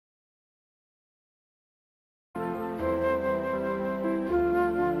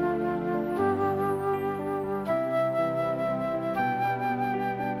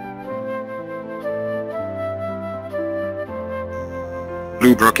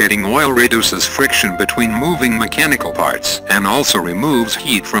Lubricating oil reduces friction between moving mechanical parts and also removes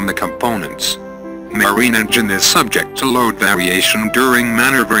heat from the components. Marine engine is subject to load variation during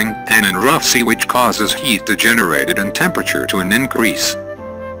maneuvering and in rough sea, which causes heat to generate and temperature to increase.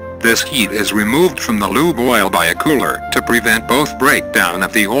 This heat is removed from the lube oil by a cooler to prevent both breakdown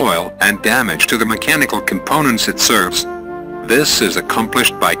of the oil and damage to the mechanical components it serves. This is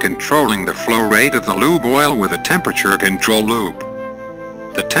accomplished by controlling the flow rate of the lube oil with a temperature control loop.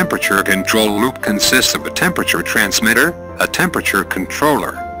 The temperature control loop consists of a temperature transmitter, a temperature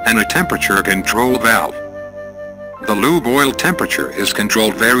controller, and a temperature control valve. The lube oil temperature is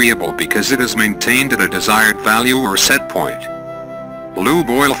controlled variable because it is maintained at a desired value or set point. Lube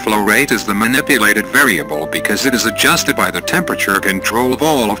oil flow rate is the manipulated variable because it is adjusted by the temperature control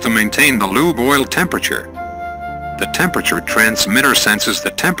valve to maintain the lube oil temperature. The temperature transmitter senses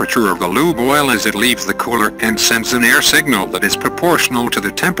the temperature of the lube oil as it leaves the cooler and sends an air signal that is proportional to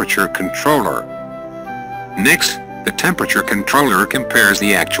the temperature controller. Next, the temperature controller compares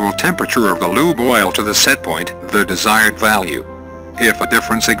the actual temperature of the lube oil to the set point, the desired value. If a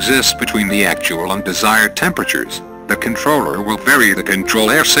difference exists between the actual and desired temperatures, the controller will vary the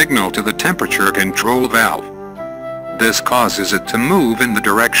control air signal to the temperature control valve. This causes it to move in the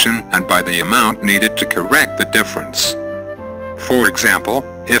direction and by the amount needed to correct the difference. For example,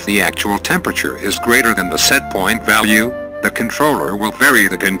 if the actual temperature is greater than the set point value, the controller will vary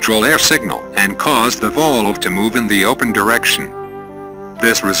the control air signal and cause the valve to move in the open direction.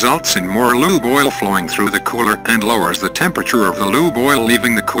 This results in more lube oil flowing through the cooler and lowers the temperature of the lube oil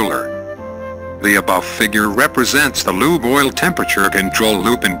leaving the cooler. The above figure represents the lube oil temperature control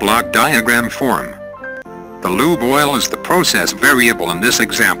loop in block diagram form. The lube oil is the process variable in this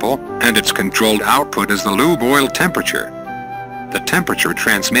example, and its controlled output is the lube oil temperature. The temperature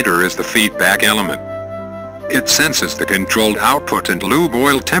transmitter is the feedback element. It senses the controlled output and lube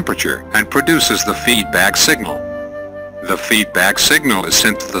oil temperature and produces the feedback signal. The feedback signal is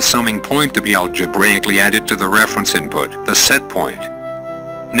sent to the summing point to be algebraically added to the reference input, the set point.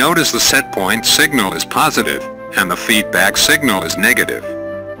 Notice the set point signal is positive, and the feedback signal is negative.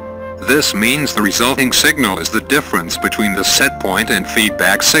 This means the resulting signal is the difference between the set point and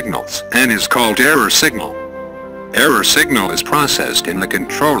feedback signals, and is called error signal. Error signal is processed in the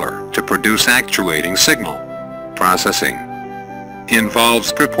controller to produce actuating signal. Processing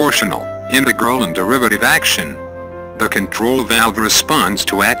involves proportional, integral and derivative action. The control valve responds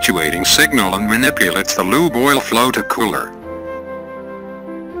to actuating signal and manipulates the lube oil flow to cooler.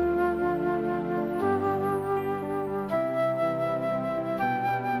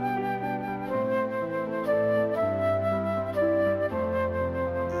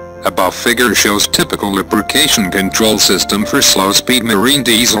 Above figure shows typical lubrication control system for slow-speed marine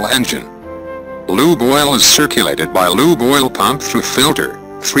diesel engine. Lube oil is circulated by lube oil pump through filter,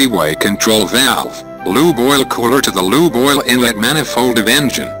 three-way control valve, lube oil cooler to the lube oil inlet manifold of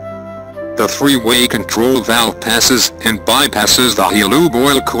engine. The three-way control valve passes and bypasses the lube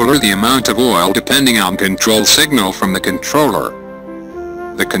oil cooler the amount of oil depending on control signal from the controller.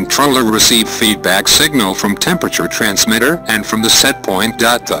 The controller receives feedback signal from temperature transmitter and from the set point.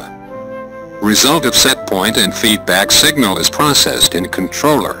 The result of set point and feedback signal is processed in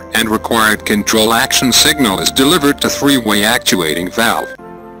controller, and required control action signal is delivered to three-way actuating valve.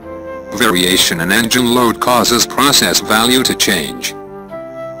 Variation in engine load causes process value to change.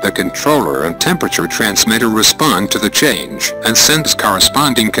 The controller and temperature transmitter respond to the change and sends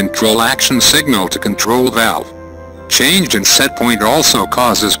corresponding control action signal to control valve. Change in set point also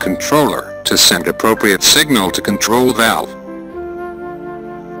causes controller to send appropriate signal to control valve.